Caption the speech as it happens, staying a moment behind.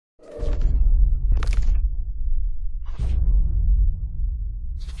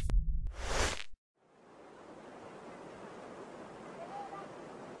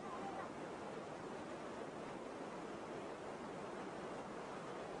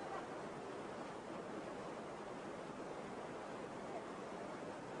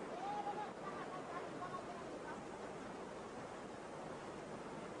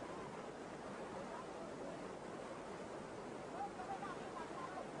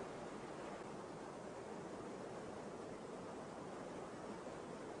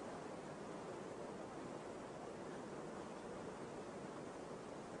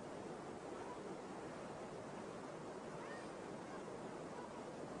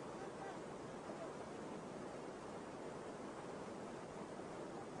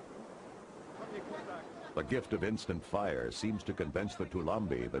The gift of instant fire seems to convince the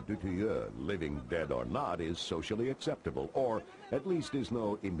Taulambi that Dutilleux, living dead or not, is socially acceptable, or at least is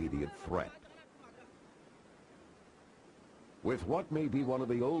no immediate threat. With what may be one of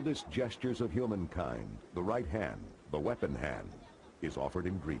the oldest gestures of humankind, the right hand, the weapon hand, is offered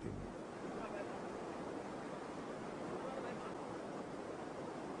in greeting.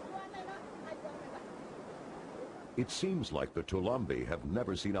 It seems like the Taulambi have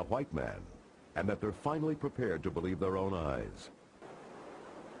never seen a white man, and that they're finally prepared to believe their own eyes.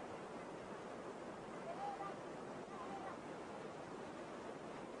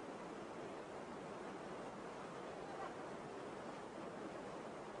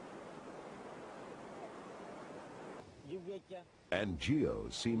 And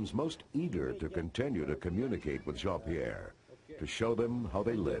Gio seems most eager to continue to communicate with Jean-Pierre, to show them how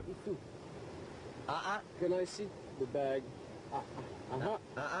they live. Can I see the bag?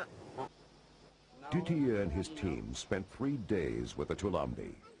 Dutilleux and his team spent 3 days with the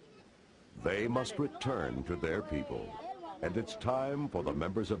Taulambi. They must return to their people, and it's time for the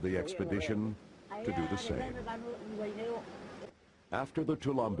members of the expedition to do the same. After the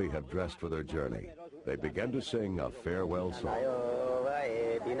Taulambi have dressed for their journey, they begin to sing a farewell song.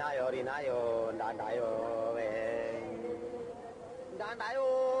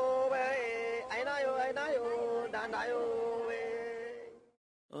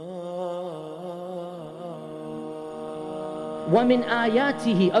 وَمِنْ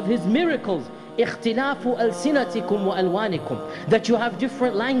آيَاتِهِ, of his miracles, اختلاف ألسنتكم وألوانكم, that you have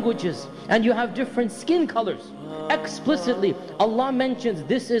different languages and you have different skin colors. Explicitly, Allah mentions,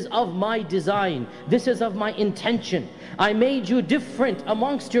 this is of my design, this is of my intention. I made you different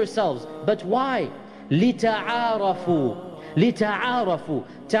amongst yourselves. But why? لِتَعَارَفُوا. لِتَعَارَفُوا.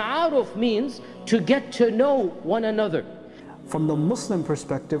 Ta'aruf means to get to know one another. From the Muslim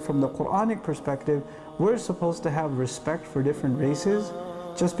perspective, from the Quranic perspective, we're supposed to have respect for different races,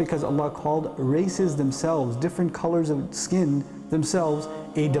 just because Allah called races themselves, different colors of skin themselves,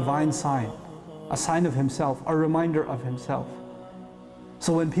 a divine sign, a sign of Himself, a reminder of Himself.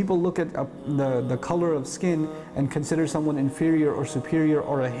 So when people look at the color of skin and consider someone inferior or superior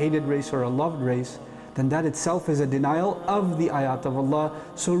or a hated race or a loved race, then that itself is a denial of the ayat of Allah.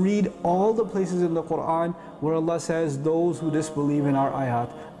 So read all the places in the Quran where Allah says, those who disbelieve in our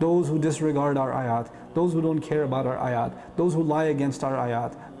ayat, those who disregard our ayat, those who don't care about our ayat, those who lie against our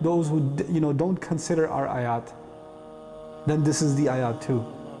ayat, those who don't consider our ayat, then this is the ayat too.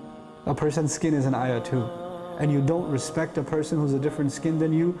 A person's skin is an ayat too. And you don't respect a person who's a different skin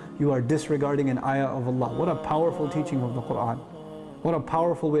than you, you are disregarding an ayah of Allah. What a powerful teaching of the Quran. What a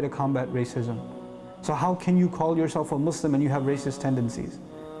powerful way to combat racism. So how can you call yourself a Muslim and you have racist tendencies?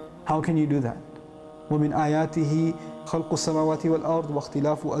 How can you do that? وَمِنْ آيَاتِهِ خَلْقُ السَّمَاوَاتِ وَالْأَرْضِ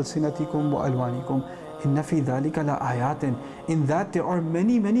وَاخْتِلَافُ أَلْسِنَتِكُمْ وَأَلْوَانِكُمْ إِنَّ فِي ذَلِكَ لَآيَاتٍ. In that there are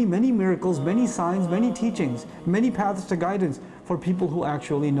many, many, many miracles, many signs, many teachings, many paths to guidance for people who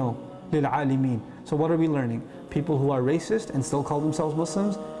actually know. لِلْعَالِمِينَ. So what are we learning? People who are racist and still call themselves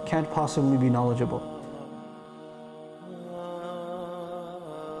Muslims can't possibly be knowledgeable.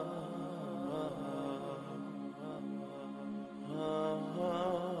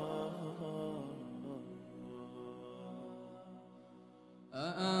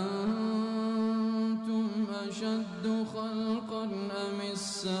 أأنتم أشد خلقا أم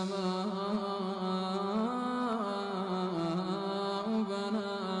السماء